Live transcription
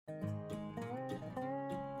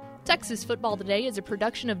Texas Football Today is a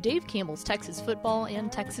production of Dave Campbell's Texas Football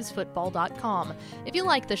and TexasFootball.com. If you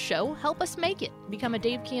like the show, help us make it. Become a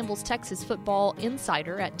Dave Campbell's Texas Football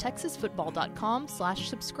insider at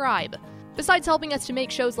TexasFootball.com/subscribe. Besides helping us to make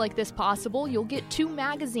shows like this possible, you'll get 2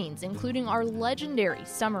 magazines, including our legendary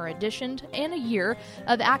summer edition, and a year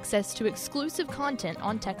of access to exclusive content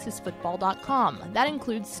on TexasFootball.com. That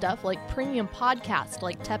includes stuff like premium podcasts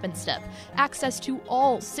like Tep and Step, access to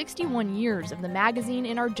all 61 years of the magazine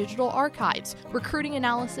in our digital archives, recruiting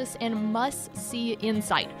analysis, and must-see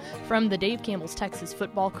insight from the Dave Campbell's Texas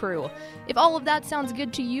Football crew. If all of that sounds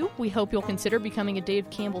good to you, we hope you'll consider becoming a Dave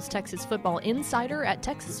Campbell's Texas Football insider at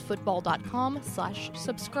TexasFootball.com/subscribe.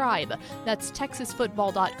 That's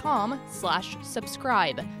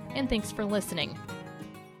TexasFootball.com/subscribe. And thanks for listening.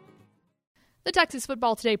 The Texas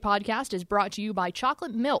Football Today podcast is brought to you by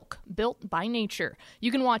Chocolate Milk, built by nature.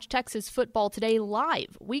 You can watch Texas Football Today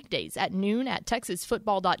live weekdays at noon at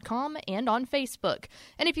TexasFootball.com and on Facebook.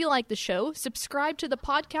 And if you like the show, subscribe to the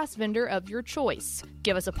podcast vendor of your choice.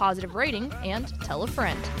 Give us a positive rating and tell a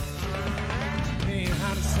friend.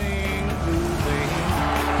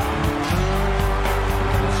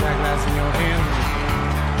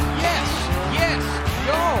 Yes,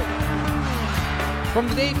 go! From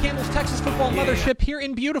the Dave Campbell's Texas Football Mothership here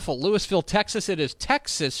in beautiful Lewisville, Texas, it is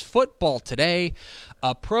Texas Football Today,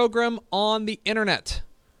 a program on the internet.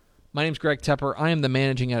 My name's Greg Tepper. I am the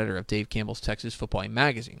managing editor of Dave Campbell's Texas Football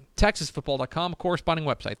magazine, TexasFootball.com, corresponding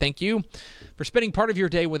website. Thank you for spending part of your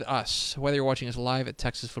day with us, whether you're watching us live at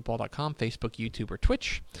TexasFootball.com, Facebook, YouTube, or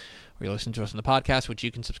Twitch, or you listen to us on the podcast, which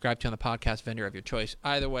you can subscribe to on the podcast vendor of your choice.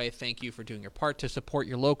 Either way, thank you for doing your part to support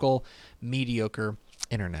your local mediocre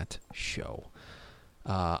internet show.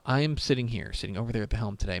 I am sitting over there at the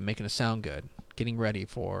helm today, making us sound good, getting ready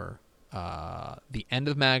for the end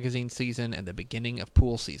of magazine season and the beginning of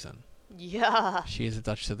pool season. Yeah. She is a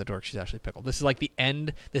Duchess of the Dork. She's actually pickled. This is like the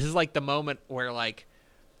end. This is like the moment where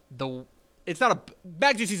it's not a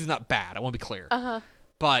magazine season is not bad. I want to be clear.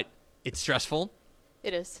 But it's stressful.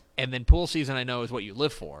 It is. And then pool season, I know, is what you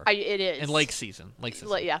live for. It is. And lake season.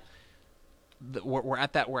 Yeah. We're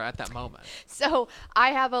at that moment. So I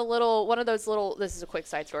have one of those little. This is a quick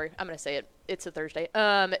side story. I'm going to say it. It's a Thursday.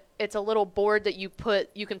 It's a little board that you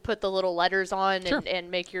can put the little letters on Sure.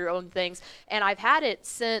 and make your own things. And I've had it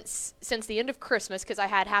since the end of Christmas because I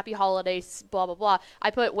had Happy Holidays, blah blah blah.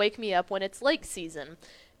 I put Wake Me Up when it's lake season,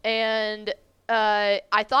 and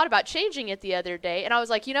I thought about changing it the other day, and I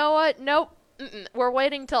was like, you know what? Nope. We're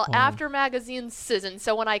waiting till after magazine season.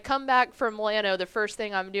 So when I come back from Lano, the first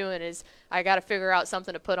thing I'm doing is I got to figure out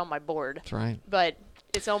something to put on my board. That's right. But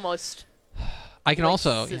it's almost. I can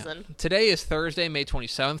also. Season. Yeah. Today is Thursday, May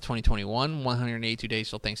 27th, 2021. 182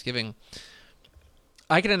 days till Thanksgiving.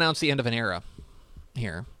 I can announce the end of an era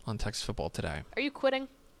here on Texas Football Today. Are you quitting?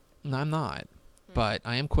 No, I'm not. But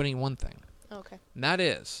I am quitting one thing. Okay. And that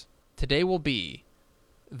is, today will be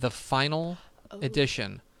the final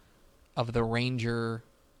edition of the Ranger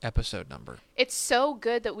episode number. It's so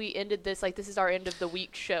good that we ended this like this is our end of the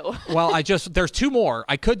week show. Well, there's 2 more.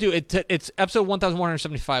 I could do it. It's episode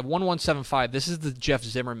 1175, 1175. This is the Jeff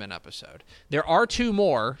Zimmerman episode. There are 2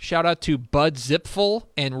 more. Shout out to Bud Zipful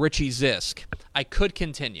and Richie Zisk. I could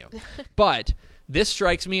continue. But this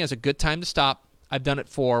strikes me as a good time to stop. I've done it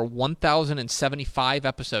for 1,075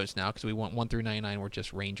 episodes now because we went 1 through 99 were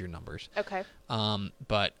just Ranger numbers. Okay.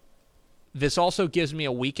 But this also gives me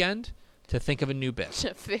a weekend to think of a new bit.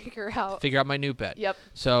 To figure out my new bit. Yep.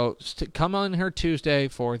 So come on here Tuesday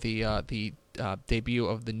for the debut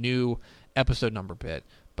of the new episode number bit.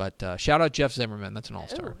 But shout out Jeff Zimmerman. That's an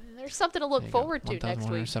all-star. Ooh, there's something to look forward to next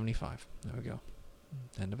week. 1,175. There we go.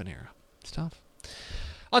 End of an era. It's tough.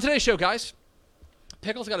 On today's show, guys,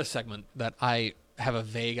 Pickle's got a segment that I have a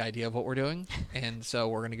vague idea of what we're doing, and so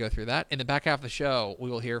we're going to go through that. In the back half of the show,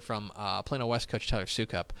 we will hear from Plano West coach Tyler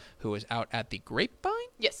Sukup, who is out at the Grapevine?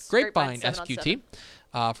 Yes. Grapevine SQT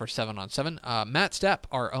for 7-on-7. Matt Stepp,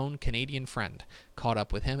 our own Canadian friend, caught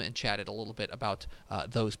up with him and chatted a little bit about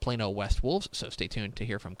those Plano West Wolves, so stay tuned to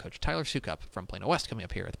hear from Coach Tyler Sukup from Plano West coming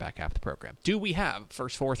up here at the back half of the program. Do we have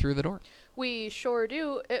first 4 through the door? We sure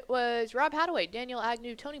do. It was Rob Hadaway, Daniel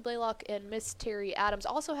Agnew, Tony Blaylock, and Miss Terry Adams.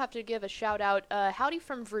 Also have to give a shout-out. Howdy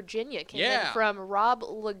from Virginia came in from Rob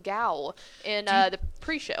Legow in the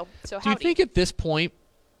pre-show. So howdy. Do you think at this point,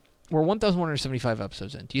 we're 1,175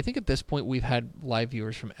 episodes in, do you think at this point we've had live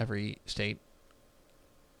viewers from every state?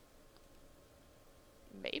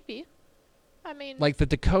 Maybe. I mean, like the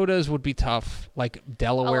Dakotas would be tough. Like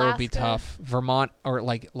Delaware Alaska would be tough. Vermont or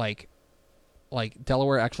like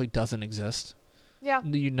Delaware actually doesn't exist. Yeah,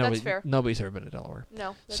 that's fair. Nobody's ever been to Delaware.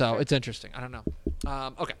 No. So fair. It's interesting. I don't know.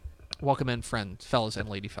 Okay. Welcome in, friends, fellas and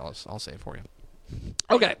lady fellas. I'll say it for you.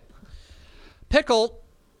 Okay. Pickle,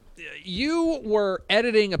 you were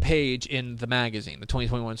editing a page in the magazine, the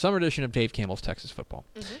 2021 summer edition of Dave Campbell's Texas Football.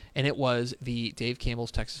 Mm-hmm. And it was the Dave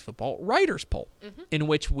Campbell's Texas Football Writers Poll, in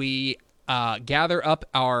which we gather up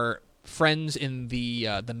our friends in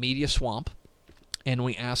the media swamp, and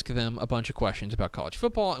we ask them a bunch of questions about college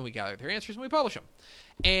football, and we gather their answers, and we publish them.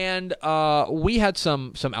 And we had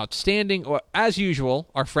some outstanding, as usual,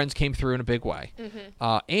 our friends came through in a big way.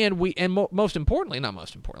 And most importantly, not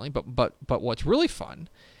most importantly, but what's really fun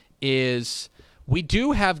is we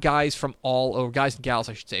do have guys from all over, guys and gals,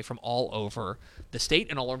 I should say, from all over the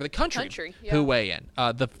state and all over the country who weigh in.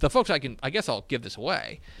 The folks I guess I'll give this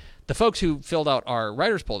away. The folks who filled out our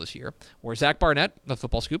writers poll this year were Zach Barnett, the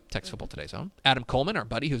Football Scoop, Texas Football Today's own; Adam Coleman, our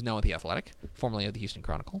buddy, who's now at The Athletic, formerly of the Houston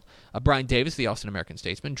Chronicle; Brian Davis, the Austin American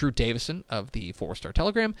Statesman; Drew Davison of the Fort Worth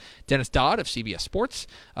Star-Telegram; Dennis Dodd of CBS Sports;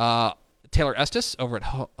 Taylor Estes over at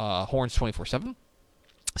Horns 24/7;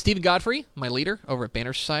 Stephen Godfrey, my leader over at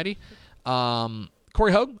Banner Society;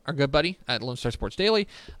 Corey Hogue, our good buddy at Lone Star Sports Daily;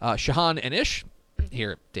 Shahan Anish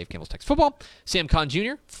here at Dave Campbell's Texas Football; Sam Kahn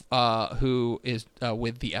Jr., who is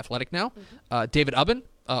with The Athletic now; David Ubben,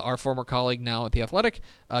 our former colleague now at The Athletic;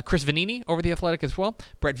 Chris Vanini over at The Athletic as well;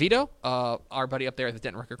 Brett Vito, our buddy up there at the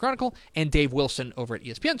Denton Record Chronicle; and Dave Wilson over at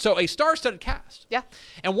ESPN. So a star-studded cast. Yeah.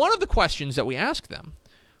 And one of the questions that we asked them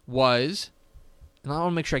was, and I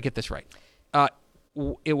want to make sure I get this right,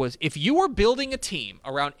 it was, if you were building a team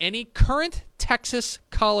around any current Texas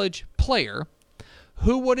college player,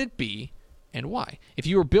 who would it be and why? If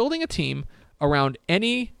you were building a team around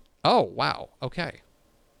any... Oh, wow. Okay.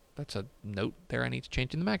 That's a note there I need to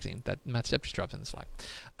change in the magazine. That Matt Stepp just dropped in the slide.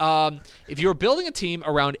 If you were building a team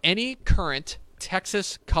around any current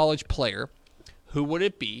Texas college player, who would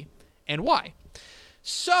it be and why?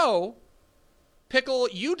 So, Pickle,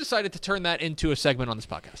 you decided to turn that into a segment on this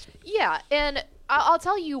podcast. Yeah, and I'll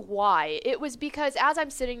tell you why. It was because as I'm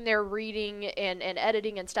sitting there reading and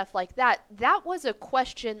editing and stuff like that, that was a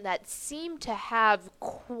question that seemed to have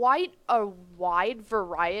quite a wide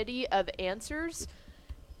variety of answers.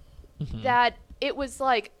 That it was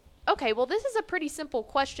like, okay, well, this is a pretty simple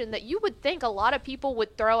question that you would think a lot of people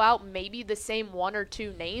would throw out maybe the same one or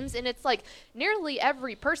two names. And it's like nearly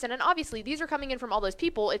every person, and obviously these are coming in from all those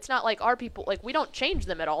people. It's not like our people, like we don't change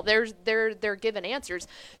them at all. They're given answers.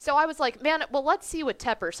 So I was like, man, well, let's see with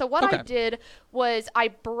Tepper. So what I did was I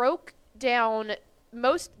broke down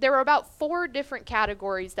there were about 4 different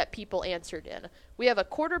categories that people answered in. We have a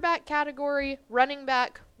quarterback category, running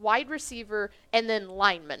back, wide receiver, and then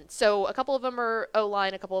lineman. So a couple of them are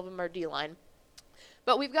O-line, a couple of them are D-line.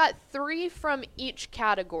 But we've got 3 from each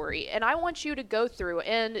category, and I want you to go through.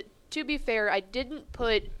 And to be fair, I didn't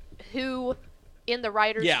put who in the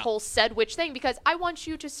writers poll said which thing, because I want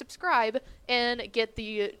you to subscribe and get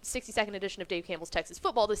the 60-second edition of Dave Campbell's Texas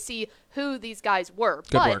Football to see who these guys were.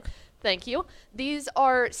 Good work. Thank you. These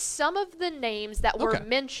are some of the names that were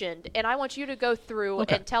mentioned, and I want you to go through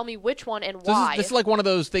and tell me which one and why. This is like one of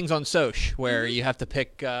those things on Soch where you have to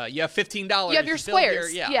pick, you have $15. You have your squares.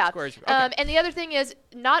 Squares. Okay. And the other thing is,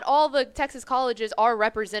 not all the Texas colleges are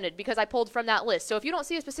represented because I pulled from that list. So if you don't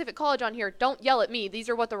see a specific college on here, don't yell at me. These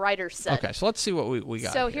are what the writers said. Okay, so let's see what we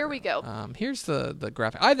got. So here we go. Here's the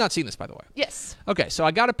graphic. I have not seen this, by the way. Yes. Okay, so I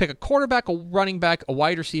got to pick a quarterback, a running back, a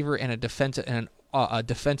wide receiver, and a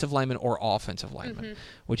defensive lineman or offensive lineman,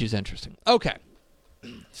 which is interesting. Okay.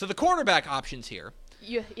 So the quarterback options here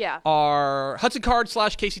are Hudson Card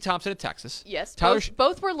 / Casey Thompson at Texas. Yes,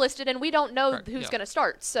 both were listed, and we don't know who's going to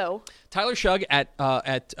start. So Tyler Shugg at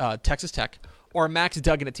Texas Tech or Max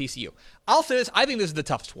Duggan at TCU. I'll say this. I think this is the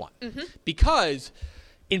toughest one because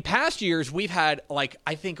in past years we've had, like,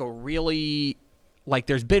 I think a really, like,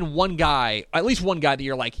 there's been one guy, at least one guy that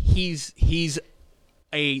you're like, he's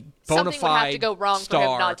a bona fide something would have to go wrong star.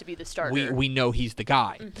 For him not to be the starter. We know he's the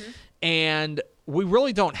guy. And we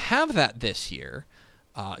really don't have that this year.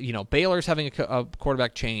 Baylor's having a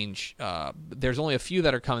quarterback change. There's only a few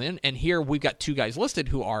that are coming in. And here we've got 2 guys listed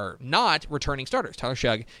who are not returning starters, Tyler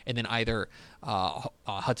Shugg and then either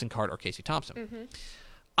Hudson Card or Casey Thompson.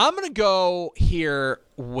 I'm going to go here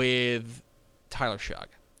with Tyler Shugg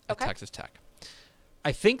at Texas Tech.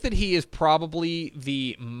 I think that he is probably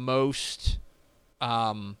the most...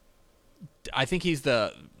 I think he's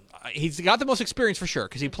got the most experience for sure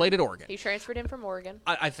because he played at Oregon. He transferred in from Oregon.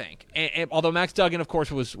 I think. And although Max Duggan, of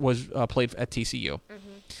course, was played at TCU.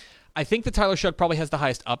 I think that Tyler Shugg probably has the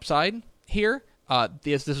highest upside here.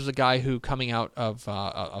 This was a guy who, coming out of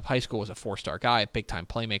high school, was a 4-star guy, a big-time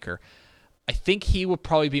playmaker. I think he would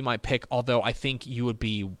probably be my pick, although I think you would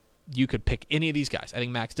be you could pick any of these guys. I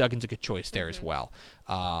think Max Duggan's a good choice there as well.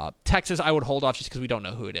 Texas, I would hold off just because we don't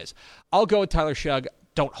know who it is. I'll go with Tyler Shugg.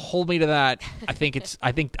 Don't hold me to that. I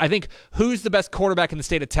think who's the best quarterback in the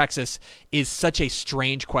state of Texas is such a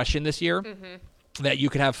strange question this year. That you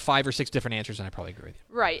could have 5 or 6 different answers, and I probably agree with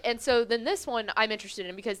you. Right. And so then this one I'm interested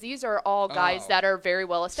in because these are all guys that are very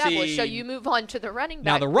well established. So you move on to the running back.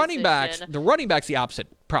 Now the running back's the opposite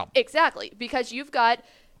problem. Exactly, because you've got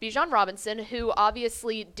Bijan Robinson, who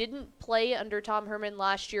obviously didn't play under Tom Herman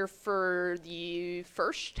last year for the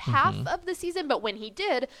first half of the season, but when he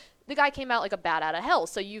did, the guy came out like a bat out of hell.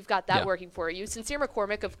 So you've got that working for you. Sincere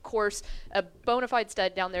McCormick, of course, a bona fide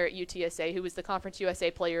stud down there at UTSA, who was the Conference USA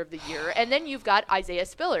Player of the Year. And then you've got Isaiah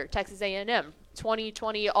Spiller, Texas A&M,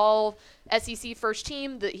 2020 all SEC first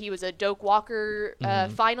team. He was a Doak Walker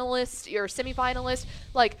finalist or semifinalist.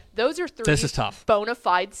 Like, those are 3 This is tough. bona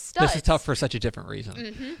fide studs. This is tough for such a different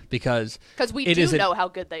reason. Because we do know how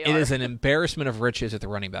good they are. It is an embarrassment of riches at the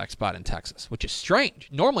running back spot in Texas, which is strange.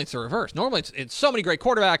 Normally it's the reverse. Normally it's so many great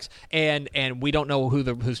quarterbacks, and we don't know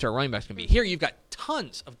who star running back's going to be. Here you've got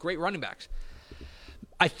tons of great running backs.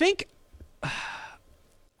 I think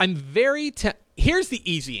I'm very here's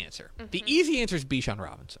the easy answer. The easy answer is Bijan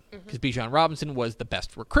Robinson, because Bijan Robinson was the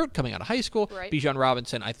best recruit coming out of high school. Right. Bijan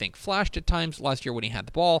Robinson, I think, flashed at times last year when he had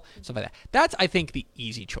the ball, stuff like that. That's, I think, the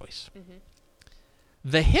easy choice.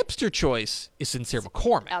 The hipster choice is Sincere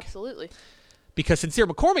McCormick. Absolutely. Because Sincere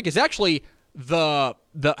McCormick is actually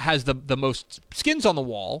has the most skins on the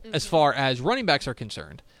wall as far as running backs are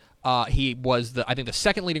concerned. He was I think the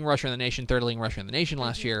second leading rusher in the nation, third leading rusher in the nation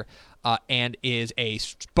last year, and is a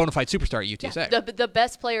bona fide superstar at UTSA. Yeah, the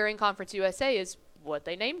best player in Conference USA is what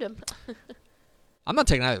they named him. I'm not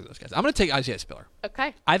taking either of those guys. I'm going to take Isaiah Spiller.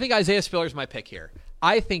 Okay. I think Isaiah Spiller is my pick here.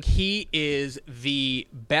 I think he is the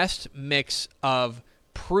best mix of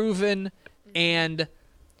proven and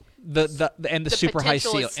the super high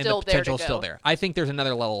ceiling, and the potential is still there. I think there's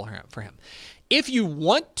another level for him. If you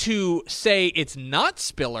want to say it's not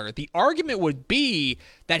Spiller, the argument would be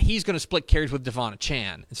that he's going to split carries with Devon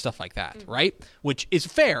Chan and stuff like that, right? Which is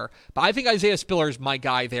fair, but I think Isaiah Spiller is my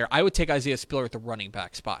guy there. I would take Isaiah Spiller at the running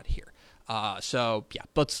back spot here. So, yeah,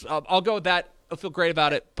 I'll go with that. I feel great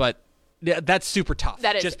about it, but that's super tough.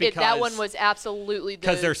 That is. Just because, that one was absolutely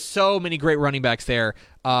because there's so many great running backs there,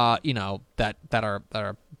 that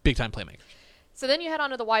are big-time playmakers. So then you head on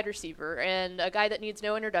to the wide receiver, and a guy that needs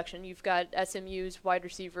no introduction. You've got SMU's wide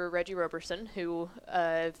receiver, Reggie Roberson, who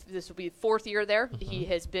this will be 4th year there. He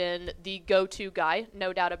has been the go-to guy,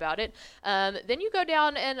 no doubt about it. Then you go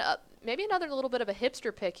down and maybe another little bit of a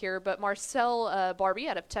hipster pick here, but Marcel Barbie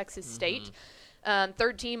out of Texas State.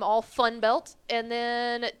 3rd team all Fun Belt. And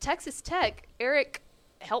then Texas Tech, Eric,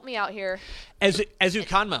 help me out here.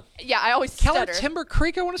 Ezukanma. Yeah, I always Keller stutter. Timber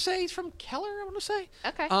Creek, I want to say. He's from Keller, I want to say.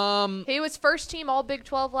 Okay. He was 1st team all Big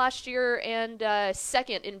 12 last year and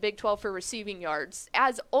 2nd in Big 12 for receiving yards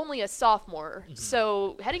as only a sophomore.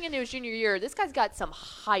 So heading into his junior year, this guy's got some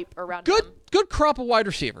hype around him. Good crop of wide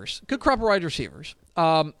receivers.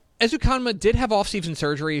 Ezukanma did have off-season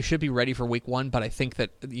surgery. He should be ready for week 1, but I think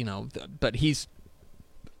that, but he's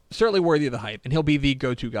certainly worthy of the hype, and he'll be the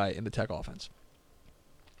go-to guy in the Tech offense.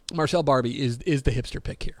 Marcel Barbie is the hipster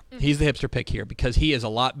pick here. He's the hipster pick here because he is a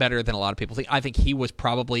lot better than a lot of people think. I think he was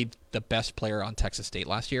probably the best player on Texas State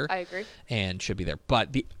last year. I agree. And should be there.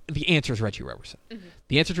 But the answer is Reggie Roberson.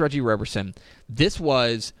 The answer is Reggie Roberson. This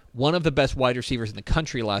was one of the best wide receivers in the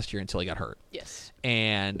country last year until he got hurt. Yes.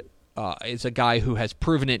 And is a guy who has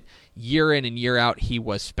proven it year in and year out. He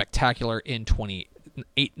was spectacular in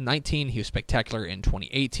 2019. He was spectacular in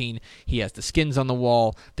 2018. He has the skins on the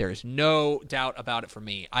wall. There is no doubt about it for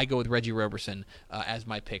me. I go with Reggie Roberson as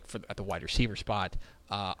my pick at the wide receiver spot.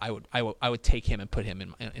 I would take him and put him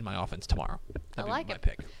in my offense tomorrow. That'd I like my it.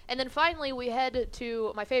 Pick. And then finally, we head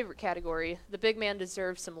to my favorite category. The big man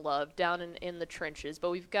deserves some love down in the trenches, but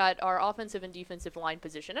we've got our offensive and defensive line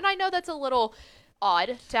position. And I know that's a little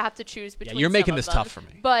odd to have to choose between. Yeah, you're making some this of them, tough for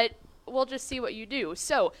me. But we'll just see what you do.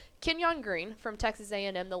 So Kenyon Green from Texas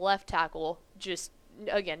A&M, the left tackle, just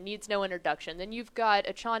again needs no introduction. Then you've got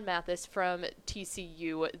Achon Mathis from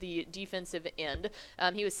TCU, the defensive end.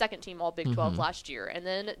 He was 2nd team all Big 12 last year. And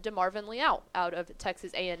then DeMarvin Leal out of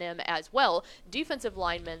Texas A&M as well, defensive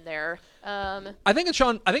lineman there. I think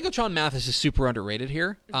Achon Mathis is super underrated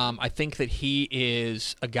here. I think that he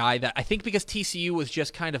is a guy that I think because TCU was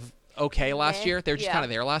just kind of okay last year. They were just kind of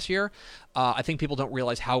there last year. I think people don't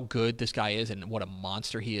realize how good this guy is and what a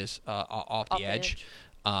monster he is off the edge.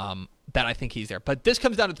 That I think he's there. But this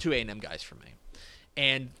comes down to 2 A&M guys for me.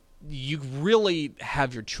 And you really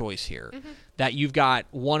have your choice here. That you've got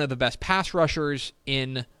one of the best pass rushers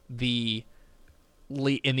in the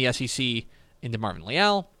in the SEC in DeMarvin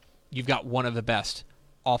Leal. You've got one of the best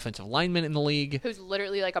offensive linemen in the league, who's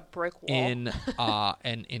literally like a brick wall,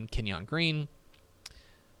 in Kenyon Green.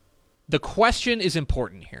 The question is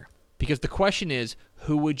important here because the question is,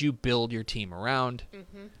 who would you build your team around?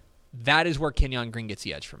 Mm-hmm. That is where Kenyon Green gets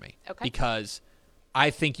the edge for me. Okay. Because I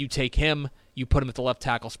think you take him, you put him at the left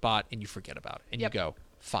tackle spot, and you forget about it. And you go,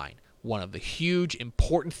 fine. One of the huge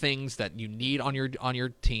important things that you need on your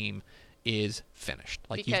team is finished.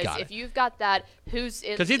 Like, because you've got if it. you've got that, who's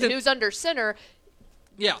under center,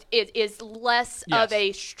 it is less of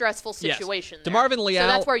a stressful situation. Yes. DeMarvin Leal. So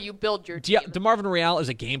that's where you build your team. Yeah, DeMarvin Leal is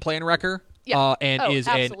a game plan wrecker. And is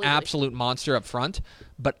absolutely. an absolute monster up front.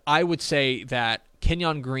 But I would say that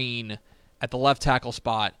Kenyon Green at the left tackle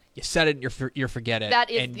spot, you set it, you forget it. That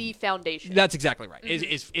is the foundation. That's exactly right.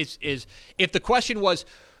 Mm-hmm. Is if the question was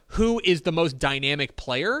who is the most dynamic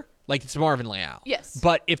player, like it's Marvin Leal. Yes.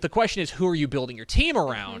 But if the question is who are you building your team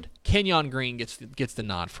around, Kenyon Green gets the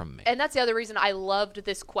nod from me. And that's the other reason I loved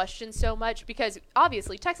this question so much, because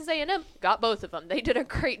obviously Texas A&M got both of them. They did a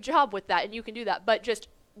great job with that, and you can do that. But just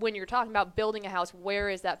when you're talking about building a house, where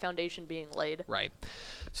is that foundation being laid? Right.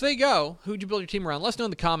 So there you go. Who would you build your team around? Let us know in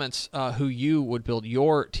the comments who you would build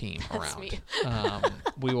your team around. That's me.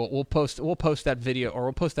 We'll post that video, or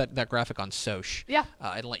we'll post that graphic on Soch. Yeah.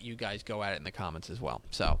 And let you guys go at it in the comments as well.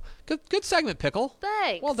 So good segment, Pickle.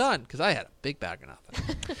 Thanks. Well done, because I had a big bag of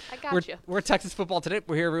nothing. I got you. We're Texas Football Today.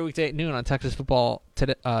 We're here every weekday at noon on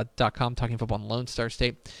TexasFootball.com, talking football in Lone Star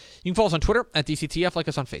State. You can follow us on Twitter at DCTF, like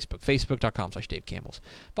us on Facebook, Facebook.com/Dave Campbell's.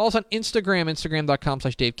 Follow us on Instagram,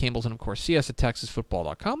 Instagram.com/Dave Campbell's, and of course, see us at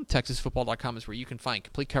TexasFootball.com. TexasFootball.com is where you can find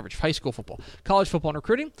complete coverage of high school football, college football, and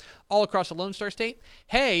recruiting all across the Lone Star State.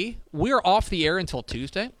 Hey, we're off the air until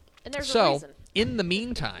Tuesday. And there's a reason. In the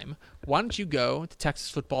meantime, why don't you go to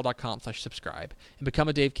TexasFootball.com/subscribe and become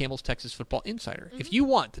a Dave Campbell's Texas Football Insider. Mm-hmm. If you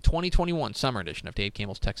want the 2021 summer edition of Dave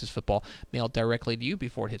Campbell's Texas Football mailed directly to you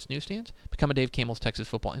before it hits newsstands, become a Dave Campbell's Texas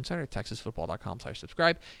Football Insider at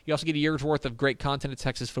TexasFootball.com/subscribe. You also get a year's worth of great content at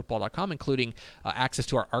TexasFootball.com, including access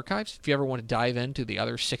to our archives. If you ever want to dive into the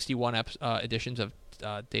other 61 editions of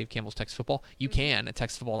Dave Campbell's Texas Football, you can at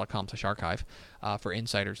TexasFootball.com/archive for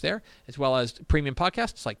insiders there, as well as premium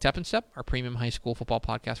podcasts like Tep and Step, our premium high school football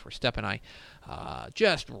podcast where Step and I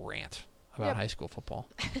just rant about high school football.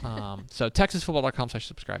 So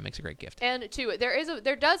TexasFootball.com/subscribe makes a great gift. And too,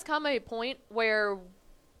 there does come a point where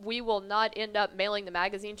we will not end up mailing the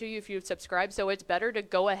magazine to you if you subscribe, so it's better to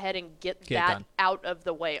go ahead and get that out of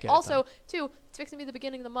the way. Also, too, it's fixing to be the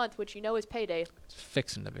beginning of the month, which you know is payday. It's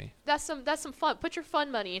fixing to be. That's some fun. Put your fun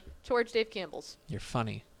money towards Dave Campbell's. You're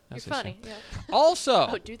funny. You're funny, yeah.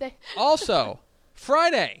 Also, do they? Also,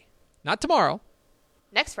 Friday, not tomorrow.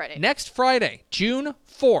 Next Friday, June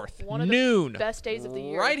 4th, one of noon. The best days of the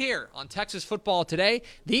year. Right here on Texas Football Today,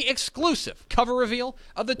 the exclusive cover reveal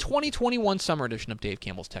of the 2021 summer edition of Dave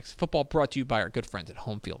Campbell's Texas Football, brought to you by our good friends at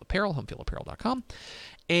Home Field Apparel, homefieldapparel.com.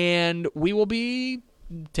 And we will be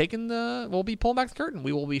we'll be pulling back the curtain.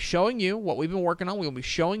 We will be showing you what we've been working on. We will be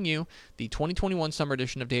showing you the 2021 summer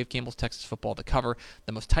edition of Dave Campbell's Texas Football. The cover,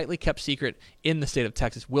 the most tightly kept secret in the state of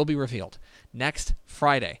Texas, will be revealed next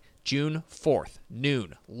Friday, June 4th,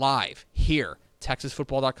 noon, live here,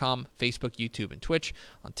 TexasFootball.com, Facebook, YouTube, and Twitch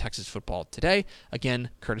on Texas Football Today. Again,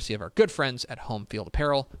 courtesy of our good friends at Home Field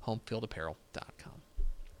Apparel, homefieldapparel.com.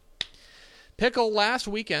 Pickle, last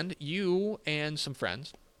weekend, you and some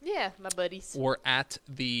friends my buddies were at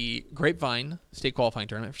the Grapevine State Qualifying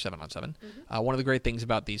Tournament for 7-on-7. Mm-hmm. One of the great things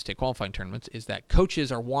about these state qualifying tournaments is that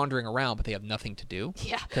coaches are wandering around, but they have nothing to do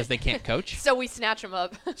because they can't coach. So we snatch them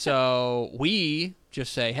up. So we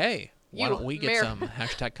just say, hey, why don't we get some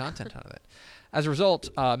hashtag content out of it? As a result,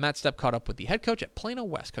 Matt Stepp caught up with the head coach at Plano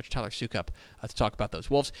West, Coach Tyler Sukup, to talk about those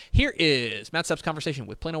Wolves. Here is Matt Stepp's conversation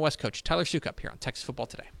with Plano West coach Tyler Sukup here on Texas Football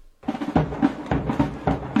Today.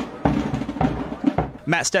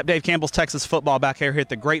 Matt Stepp, Dave Campbell's Texas Football, back here at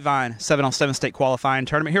the Grapevine 7-on-7 state qualifying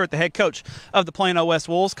tournament. Here with the head coach of the Plano West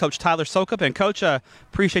Wolves, Coach Tyler Sukup. And, Coach,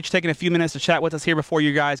 appreciate you taking a few minutes to chat with us here before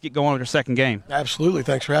you guys get going with your second game. Absolutely.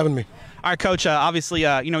 Thanks for having me. All right, Coach, obviously, you're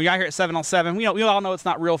out here at 7-on-7. We all know it's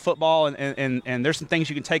not real football, and there's some things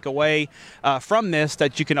you can take away from this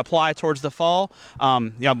that you can apply towards the fall.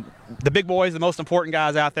 The big boys, the most important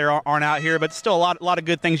guys out there aren't out here, but still a lot of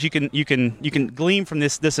good things you can glean from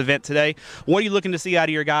this event today. What are you looking to see out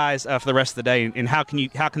of your guys for the rest of the day, and how can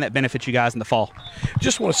that benefit you guys in the fall?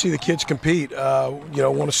 Just want to see the kids compete. Want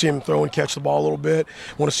to see them throw and catch the ball a little bit.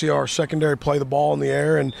 Want to see our secondary play the ball in the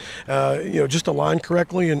air and just align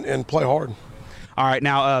correctly and play hard. All right,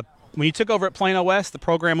 now when you took over at Plano West, the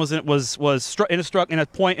program was in a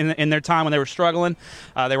point in their time when they were struggling.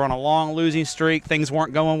 They were on a long losing streak. Things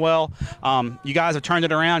weren't going well. You guys have turned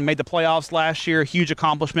it around, made the playoffs last year. Huge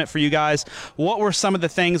accomplishment for you guys. What were some of the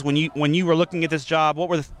things when you were looking at this job? What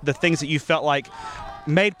were the things that you felt like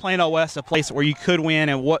made Plano West a place where you could win,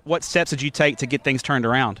 and what steps did you take to get things turned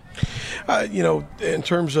around? In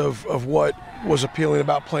terms of what was appealing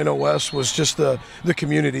about Plano West was just the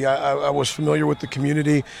community. I was familiar with the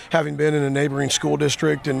community, having been in a neighboring school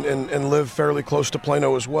district and lived fairly close to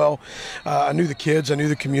Plano as well. I knew the kids, I knew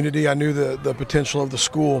the community, I knew the potential of the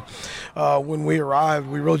school. When we arrived,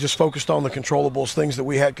 we really just focused on the controllables, things that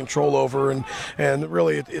we had control over, and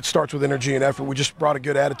really it starts with energy and effort. We just brought a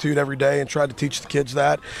good attitude every day and tried to teach the kids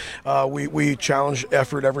that. We challenge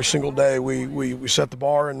effort every single day. We set the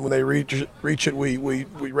bar, and when they reach it, we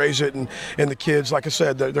raise it, and the kids, like I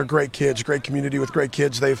said, they're great kids, great community with great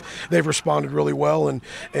kids. They've responded really well,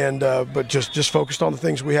 but just focused on the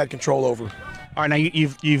things we had control over. All right, now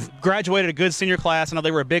you've graduated a good senior class. I know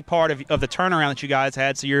they were a big part of the turnaround that you guys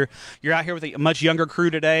had. So you're out here with a much younger crew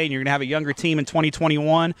today, and you're going to have a younger team in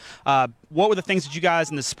 2021. What were the things that you guys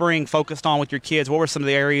in the spring focused on with your kids? What were some of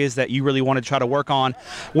the areas that you really wanted to try to work on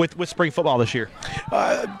with spring football this year?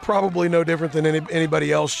 Probably no different than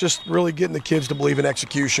anybody else. Just really getting the kids to believe in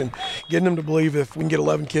execution, getting them to believe if we can get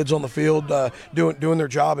 11 kids on the field doing their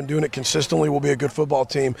job and doing it consistently, we'll be a good football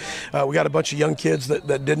team. We got a bunch of young kids that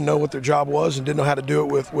didn't know what their job was and didn't know how to do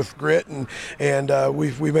it with grit, and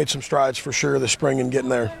we've made some strides for sure this spring in getting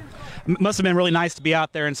there. It must have been really nice to be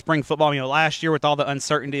out there in spring football. Last year with all the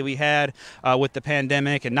uncertainty we had with the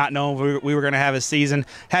pandemic and not knowing we were going to have a season,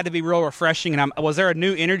 had to be real refreshing. And was there a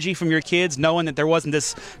new energy from your kids knowing that there wasn't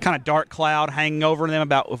this kind of dark cloud hanging over them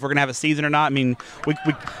about if we're going to have a season or not? I mean, we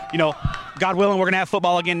God willing, we're going to have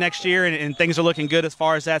football again next year, and things are looking good as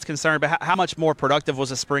far as that's concerned. But how much more productive was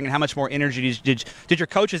the spring, and how much more energy did your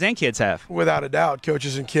coaches and kids have? Without a doubt,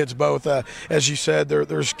 coaches and kids both. As you said,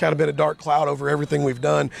 there's kind of been a dark cloud over everything we've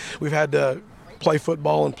done. We've had to play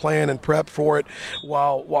football and plan and prep for it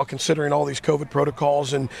while considering all these COVID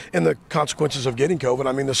protocols and the consequences of getting COVID.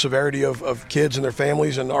 I mean, the severity of kids and their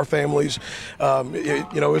families and our families,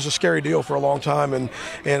 it was a scary deal for a long time.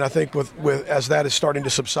 And I think with as that is starting to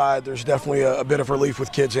subside, there's definitely a bit of relief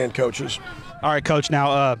with kids and coaches. All right, Coach,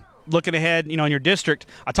 now looking ahead, in your district,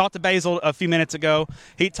 I talked to Basil a few minutes ago.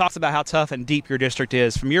 He talks about how tough and deep your district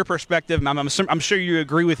is. From your perspective, I'm sure you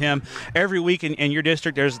agree with him. Every week in your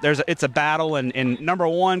district, it's a battle, and number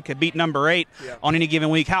 1 could beat number 8 on any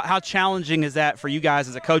given week. How challenging is that for you guys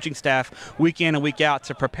as a coaching staff, week in and week out,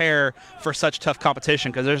 to prepare for such tough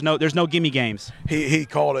competition? Because there's no gimme games. He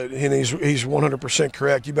called it, and he's 100%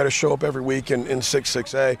 correct. You better show up every week in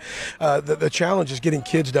 6-6A. The challenge is getting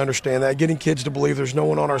kids to understand that, getting kids to believe there's no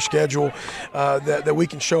one on our schedule that we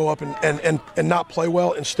can show up and not play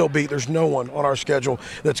well and still beat. There's no one on our schedule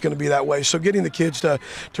that's going to be that way. So getting the kids to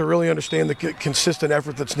really understand the consistent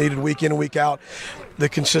effort that's needed week in and week out, the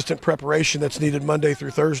consistent preparation that's needed Monday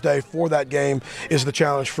through Thursday for that game is the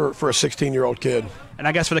challenge for a 16-year-old kid. And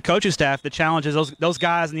I guess for the coaching staff, the challenge is those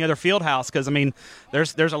guys in the other field house, because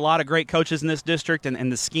there's a lot of great coaches in this district,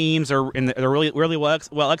 and the schemes they're really really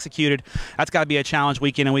well executed. That's got to be a challenge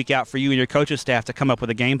week in and week out for you and your coaching staff to come up with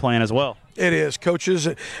a game plan as well. It is.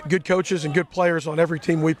 Good coaches and good players on every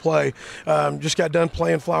team we play. Just got done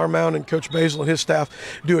playing Flower Mound, and Coach Basil and his staff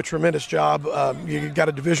do a tremendous job. You got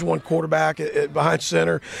a Division I quarterback behind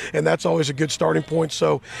center, and that's always a good starting point.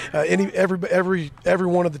 So every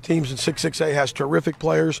one of the teams in 6-6A has terrific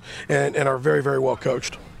players and are very, very well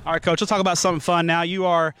coached. All right, Coach, let's talk about something fun now.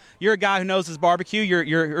 You're a guy who knows his barbecue.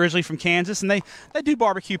 You're originally from Kansas, and they do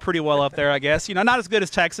barbecue pretty well up there, I guess. Not as good as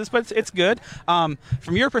Texas, but it's good. From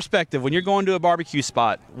your perspective, when you're going to a barbecue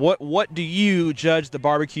spot, what do you judge the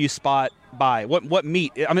barbecue spot by? What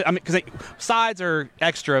meat? I mean, because sides are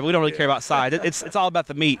extra. We don't really care about sides. It's all about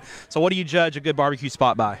the meat. So what do you judge a good barbecue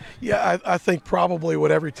spot by? Yeah, I think probably what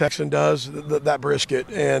every Texan does, that brisket.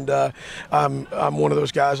 And I'm one of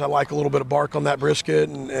those guys. I like a little bit of bark on that brisket,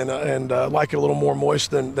 and like it a little more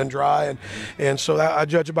moist than dry. And so I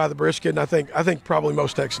judge it by the brisket. And I think probably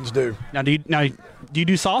most Texans do. Now, do you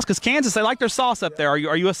do sauce? Because Kansas, they like their sauce up there. Are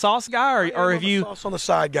you a sauce guy, or have you? Sauce on the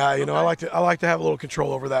side guy. I like to have a little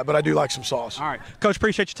control over that, but I do like some sauce. All right, Coach,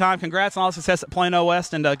 appreciate your time. Congrats on all the success at Plano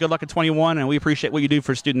West, and good luck in 21. And we appreciate what you do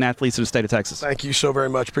for student athletes in the state of Texas. Thank you so very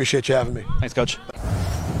much. Appreciate you having me. Thanks, Coach.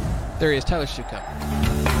 There he is, Tyler Sukup.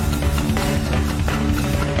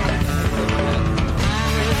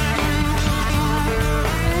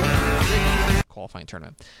 Qualifying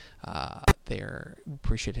tournament.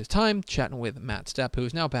 Appreciate his time chatting with Matt Stepp, who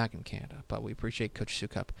is now back in Canada. But we appreciate Coach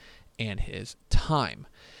Sukup and his time.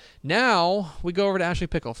 Now we go over to Ashley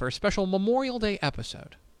Pickle for a special Memorial Day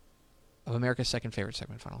episode of America's second favorite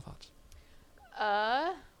segment. Final thoughts.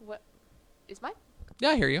 What is mine? Yeah,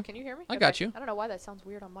 I hear you. Can you hear me? I got you. I don't know why that sounds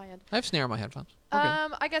weird on my end. I have snare on my headphones.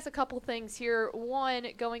 Okay. I guess a couple things here. One,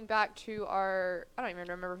 going back to I don't even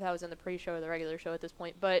remember if that was in the pre-show or the regular show at this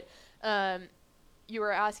point, but you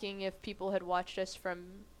were asking if people had watched us from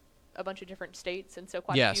a bunch of different states, and so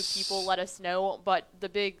quite a few people let us know. But the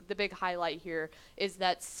big highlight here is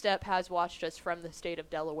that Stepp has watched us from the state of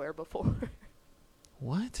Delaware before.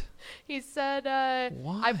 What? He said,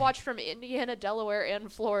 Why? I've watched from Indiana, Delaware,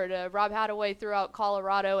 and Florida. Rob Hadaway threw out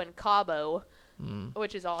Colorado and Cabo,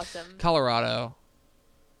 which is awesome. Colorado.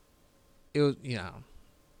 It was,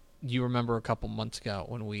 you remember a couple months ago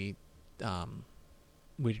when we'd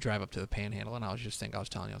drive up to the Panhandle, and I was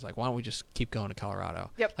telling you, I was like, why don't we just keep going to Colorado?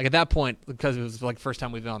 Yep. Like at that point, because it was like the first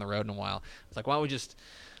time we've been on the road in a while, I was like, why don't we just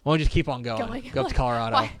keep on going? Go up to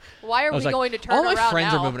Colorado. Why are we going to turn around now? All my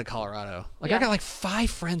friends are moving to Colorado. Like Yeah. I got like 5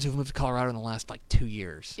 friends who've moved to Colorado in the last 2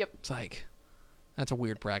 years. Yep. It's like, that's a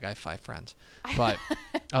weird brag. I have 5 friends, but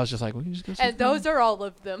I was just like, we can just go. And those are all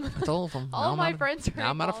of them. That's all of them. All my friends are Now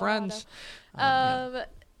I'm in out of friends.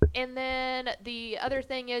 And then the other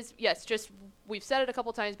thing is, yes, just we've said it a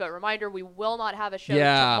couple times, but reminder, we will not have a show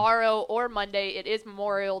tomorrow or Monday. It is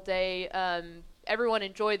Memorial Day. Everyone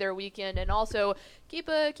enjoy their weekend, and also keep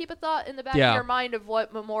a thought in the back of your mind of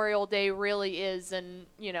what Memorial Day really is, and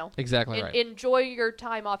Exactly right. Enjoy your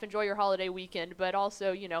time off, enjoy your holiday weekend, but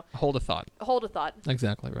also Hold a thought.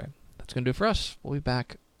 Exactly right. That's gonna do it for us. We'll be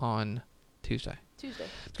back on Tuesday. It's going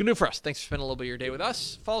to do it for us. Thanks for spending a little bit of your day with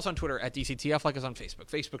us. Follow us on Twitter at DCTF. Like us on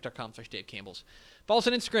Facebook, facebook.com/Dave Campbell's. Follow us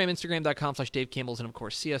on Instagram, instagram.com/Dave Campbell's. And, of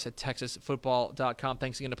course, see us at texasfootball.com.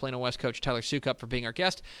 Thanks again to Plano West coach Tyler Sukup for being our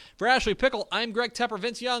guest. For Ashley Pickle, I'm Greg Tepper.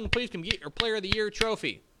 Vince Young, please come get your Player of the Year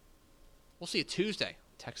trophy. We'll see you Tuesday.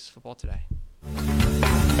 Texas Football Today.